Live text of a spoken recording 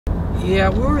Yeah,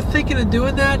 we were thinking of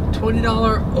doing that. $20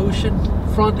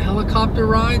 oceanfront helicopter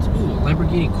rides. Ooh,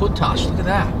 Lamborghini Countach, look at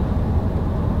that.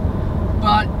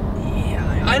 But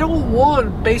yeah, I don't want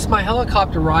to base my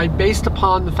helicopter ride based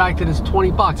upon the fact that it's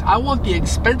 20 bucks. I want the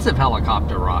expensive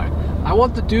helicopter ride. I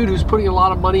want the dude who's putting a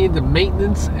lot of money into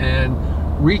maintenance and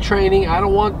retraining. I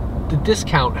don't want the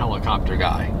discount helicopter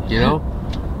guy, you know?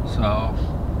 So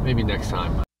maybe next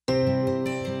time.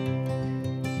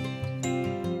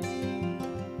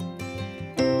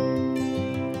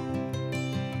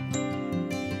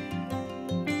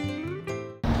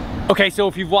 Okay, so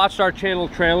if you've watched our channel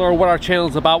trailer or what our channel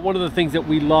is about, one of the things that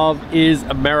we love is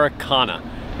Americana.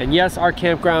 And yes, our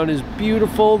campground is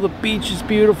beautiful, the beach is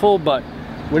beautiful, but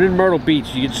when in Myrtle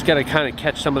Beach, you just gotta kind of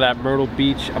catch some of that Myrtle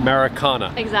Beach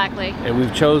Americana. Exactly. And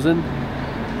we've chosen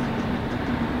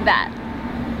that.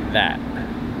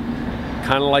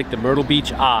 Kind of like the Myrtle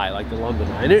Beach Eye, like the London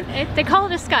Eye. And they call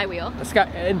it a SkyWheel.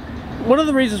 And one of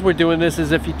the reasons we're doing this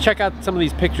is if you check out some of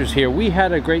these pictures here, we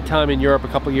had a great time in Europe a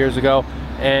couple years ago,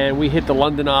 and we hit the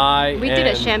London Eye. We did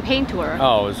a champagne tour.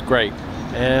 Oh, it was great.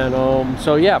 And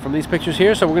so yeah, from these pictures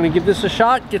here, so we're gonna give this a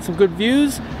shot, get some good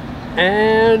views,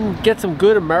 and get some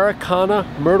good Americana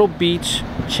Myrtle Beach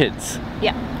chintz.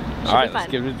 Yeah. All right,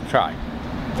 let's give it a try.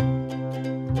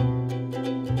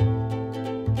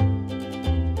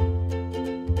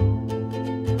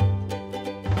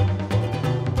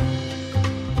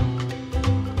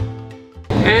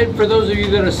 And for those of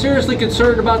you that are seriously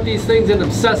concerned about these things and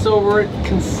obsess over it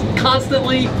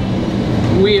constantly,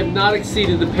 we have not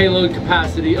exceeded the payload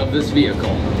capacity of this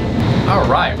vehicle. All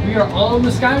right, we are on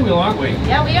the SkyWheel, aren't we?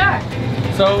 Yeah, we are.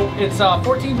 So it's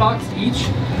 14 bucks each.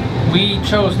 We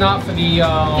chose not for the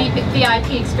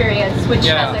VIP experience, which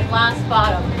has a glass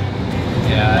bottom.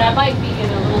 Yeah. That might be a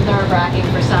little nerve-wracking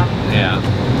for some. Yeah,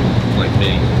 like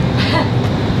me.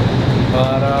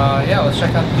 But yeah, let's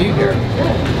check out the view here.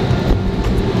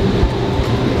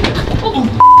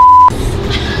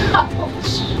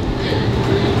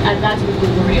 And that's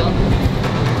really real.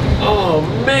 Oh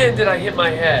man, did I hit my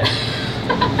head.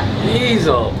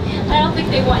 Easel. I don't think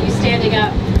they want you standing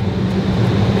up.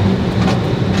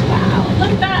 Wow,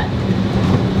 look at that.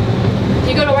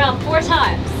 You go around 4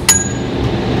 times.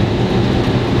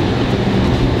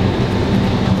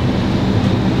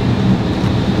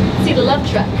 See the love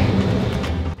truck.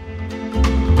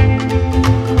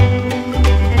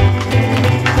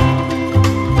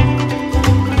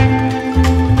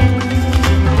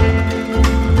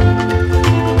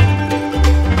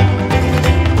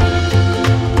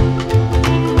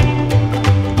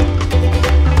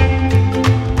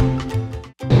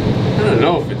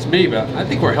 Me, but I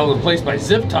think we're held in place by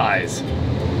zip ties.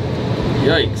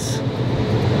 Yikes.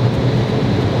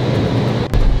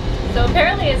 So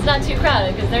apparently it's not too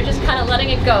crowded because they're just kind of letting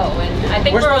it go, and I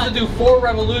think we're supposed to do 4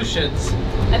 revolutions.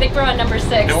 I think we're on number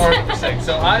 6. And we're on number 6.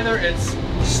 So either it's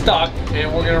stuck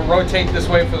and we're going to rotate this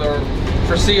way for the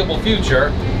foreseeable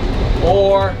future,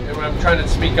 or I'm trying to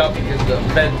speak up because the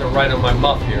vents are right on my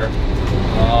muff here.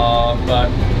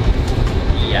 But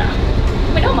yeah.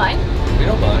 We don't mind. We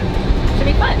don't mind. Should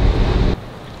be fun.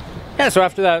 Yeah, so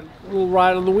after that little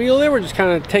ride on the wheel there, we're just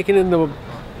kind of taking in the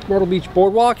Myrtle Beach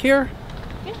boardwalk here.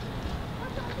 Yeah.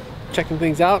 Checking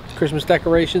things out, Christmas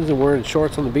decorations, and wearing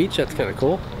shorts on the beach. That's kind of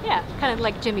cool. Yeah, kind of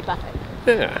like Jimmy Buffett.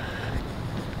 Yeah.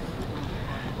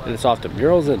 And it's off to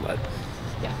Murals Inlet.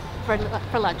 Yeah,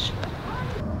 for lunch.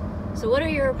 So what are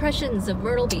your impressions of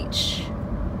Myrtle Beach?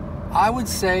 I would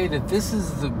say that this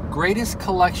is the greatest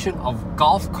collection of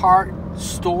golf cart,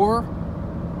 store,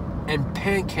 and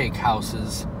pancake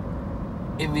houses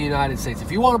in the United States.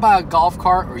 If you want to buy a golf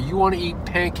cart or you want to eat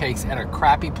pancakes at a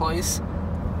crappy place,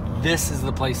 this is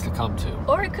the place to come to.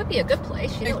 Or it could be a good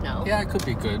place, you don't know. Yeah, it could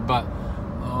be good, but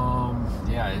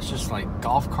yeah, it's just like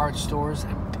golf cart stores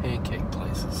and pancake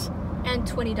places. And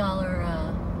 $20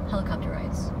 helicopter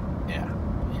rides. Yeah,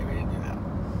 we didn't do that.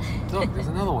 Look, there's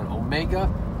another one, Omega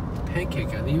Pancake.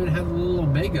 They even had a little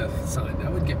Omega sign.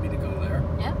 That would get me to go there.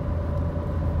 Yeah.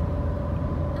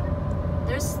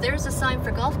 There's a sign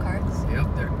for golf carts.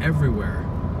 Yep, they're everywhere.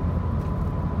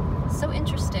 So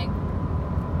interesting.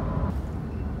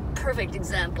 Perfect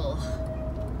example.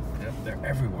 Yep, they're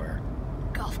everywhere.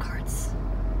 Golf carts.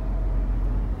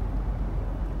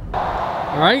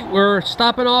 All right, we're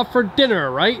stopping off for dinner,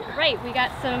 right? Right, we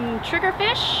got some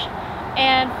triggerfish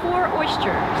and 4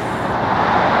 oysters.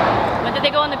 Whether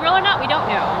they go on the grill or not, we don't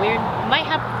know. We might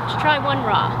have to try one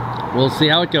raw. We'll see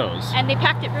how it goes. And they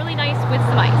packed it really nice with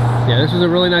some ice. Yeah, this was a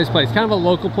really nice place. Kind of a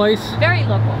local place. Very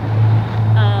local.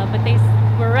 But they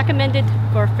were recommended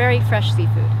for very fresh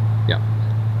seafood. Yeah.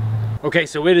 Okay,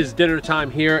 so it is dinner time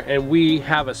here, and we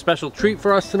have a special treat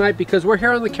for us tonight because we're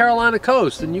here on the Carolina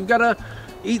coast, and you've got to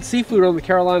eat seafood on the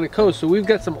Carolina coast. So we've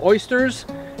got some oysters,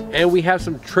 and we have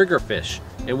some triggerfish.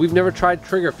 And we've never tried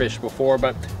triggerfish before,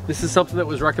 but this is something that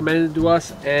was recommended to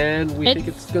us, and we think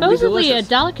it's going to be delicious. It's supposedly a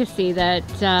delicacy that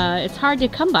it's hard to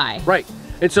come by. Right.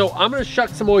 And so I'm going to shuck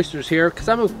some oysters here, because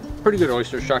I'm a pretty good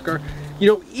oyster shucker. You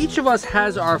know, each of us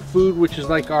has our food, which is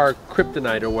like our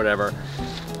kryptonite or whatever.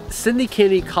 Cindy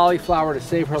can't eat cauliflower to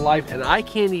save her life, and I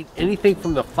can't eat anything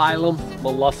from the phylum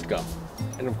Mollusca.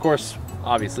 And of course,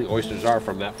 obviously, oysters are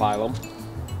from that phylum.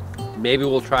 Maybe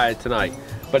we'll try it tonight.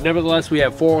 But nevertheless, we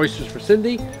have 4 oysters for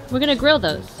Cindy. We're gonna grill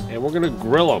those. And we're gonna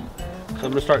grill them. So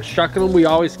I'm gonna start shucking them. We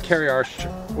always carry our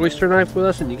oyster knife with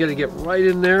us, and you gotta get right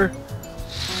in there.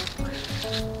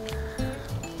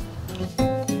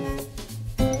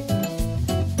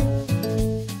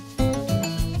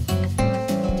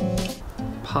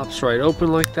 Pops right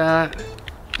open like that.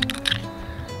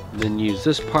 And then use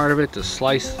this part of it to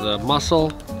slice the mussel.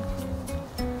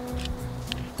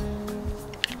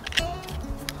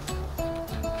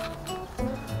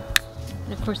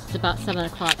 And of course it's about 7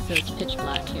 o'clock, so it's pitch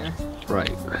black here. Right.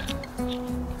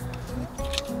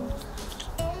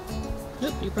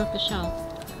 Oop, you broke the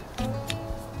shell.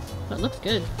 But it looks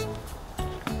good.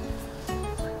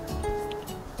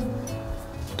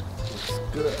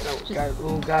 Good. That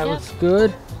little guy looks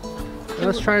good.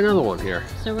 Let's try another one here.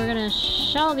 So we're gonna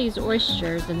shell these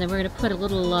oysters, and then we're gonna put a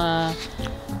little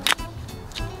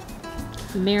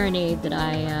marinade that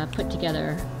I put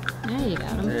together. There you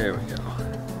got them. There we go.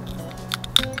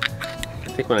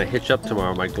 I think when I hitch up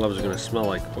tomorrow, my gloves are gonna smell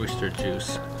like oyster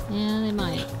juice. Yeah, they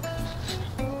might.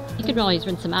 You could always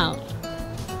rinse them out.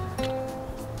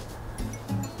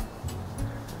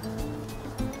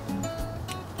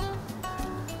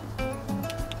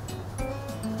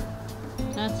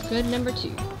 That's good, number 2.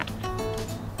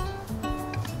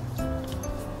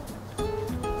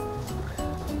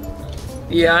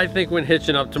 Yeah, I think when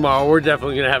hitching up tomorrow, we're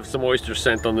definitely gonna have some oyster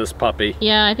scent on this puppy.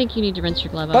 Yeah, I think you need to rinse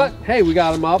your glove But off. hey, we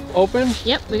got them up, open.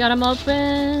 Yep, we got them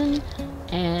open,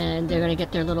 and they're gonna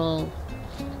get their little.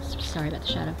 Sorry about the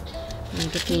shadow. I'm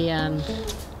gonna get the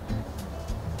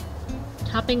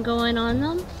topping going on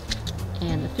them,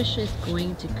 and the fish is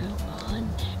going to go on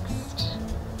next.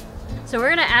 So we're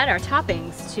gonna add our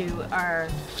toppings to our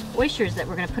oysters that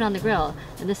we're gonna put on the grill.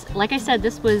 And this, like I said,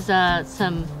 this was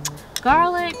some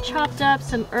garlic chopped up,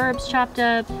 some herbs chopped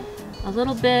up, a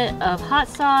little bit of hot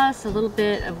sauce, a little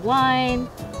bit of wine.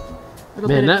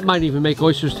 Man, that might even make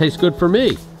oysters taste good for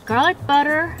me. Garlic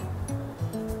butter.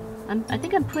 I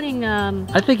think I'm putting...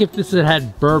 I think if this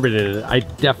had bourbon in it, I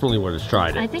definitely would have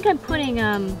tried it. I think I'm putting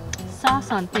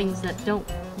sauce on things that don't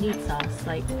need sauce,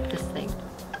 like this thing.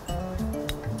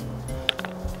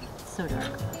 It's so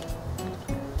dark.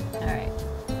 Alright.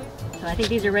 So I think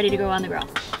these are ready to go on the grill.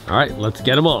 Alright, let's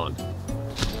get them on.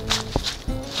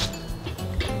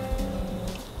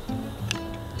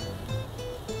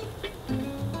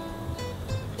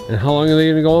 And how long are they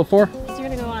going to go on for? These are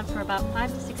going to go on for about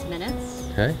 5 to 6 minutes.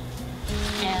 Okay.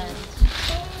 And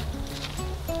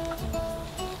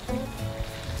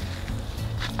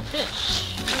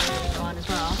fish is going to go on as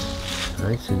well.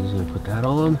 Alright, so he's going to put that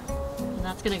on. And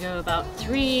that's going to go about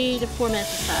 3 to 4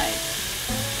 minutes aside.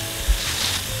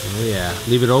 Oh yeah.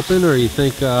 Leave it open, or you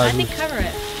think... I think cover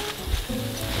it.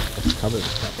 Let's cover the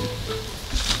puppy.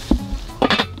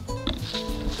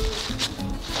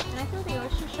 Can I throw the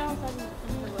oyster shells in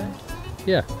the wood?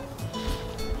 Yeah.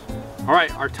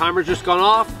 Alright, our timer's just gone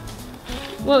off.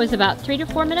 What was it, about 3 to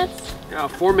 4 minutes? Yeah,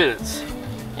 4 minutes.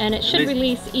 And it should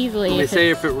release easily. They say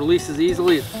if it releases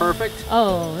easily, it's perfect.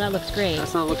 Oh, that looks great.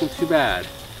 That's not looking too bad.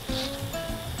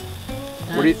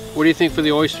 What do you think for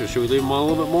the oysters? Should we leave them on a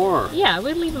little bit more? Or? Yeah,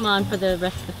 we'll leave them on for the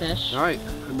rest of the fish. All right,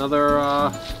 another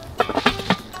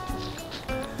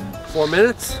 4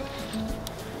 minutes.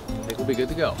 I think we'll be good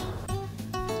to go.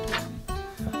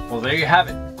 Well, there you have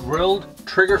it. Grilled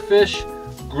triggerfish,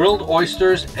 grilled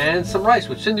oysters, and some rice,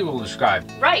 which Cindy will describe.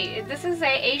 Right, this is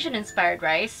a Asian-inspired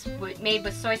rice made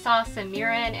with soy sauce and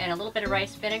mirin and a little bit of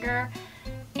rice vinegar,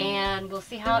 and we'll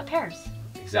see how it pairs.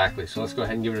 Exactly, so let's go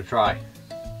ahead and give it a try.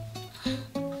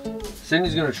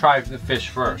 Cindy's going to try the fish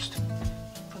first.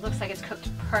 It looks like it's cooked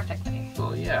perfectly.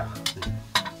 Oh yeah.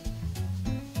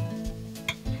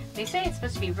 They say it's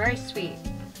supposed to be very sweet.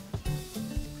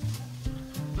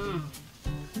 Mmm.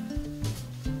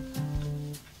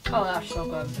 Oh, that's so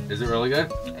good. Is it really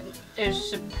good? It is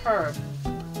superb.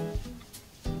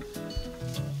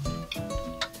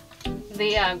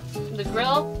 The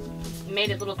grill made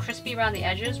it a little crispy around the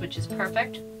edges, which is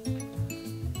perfect.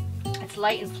 It's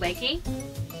light and flaky.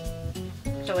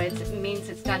 afterwards, it means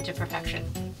it's done to perfection.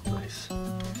 Nice.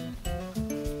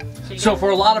 So for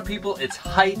a lot of people, it's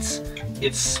heights,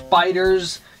 it's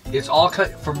spiders, it's all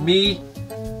kind. For me,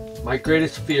 my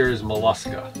greatest fear is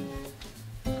mollusca.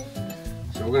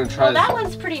 So we're gonna try this. That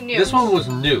one's pretty new. This one was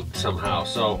nuked somehow,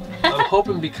 so I'm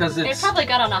hoping because it's... They probably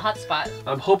got on a hot spot.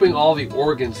 I'm hoping all the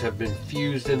organs have been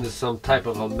fused into some type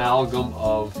of amalgam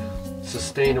of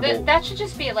sustainable... That should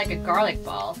just be like a garlic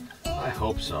ball. I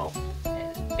hope so.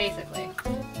 Basically.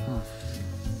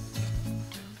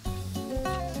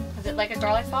 Is it like a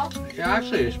garlic ball? Yeah,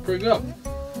 actually, it's pretty good.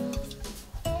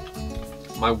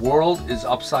 My world is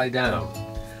upside down.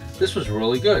 This was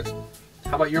really good.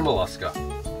 How about your mollusca?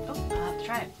 Oh, I'll have to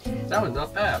try it. That was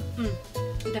not bad.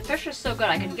 The fish is so good.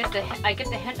 I get the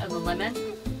hint of the lemon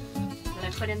that I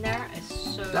put in there.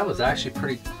 It's so. That was actually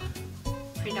pretty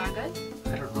darn good.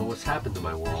 I don't know what's happened to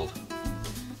my world.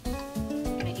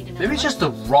 Gonna eat another Maybe it's one? just a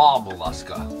raw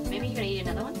mollusca. Maybe you're gonna eat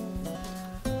another one.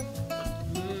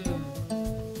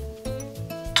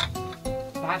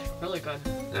 That's really good.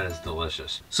 That is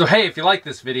delicious. So hey, if you like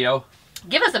this video,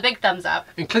 give us a big thumbs up.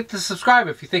 And click the subscribe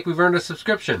if you think we've earned a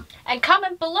subscription. And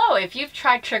comment below if you've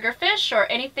tried triggerfish or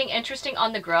anything interesting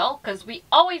on the grill, because we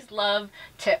always love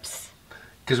tips.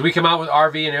 Because we come out with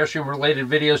RV and Airstream related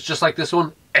videos just like this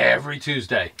one every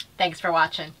Tuesday. Thanks for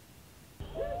watching.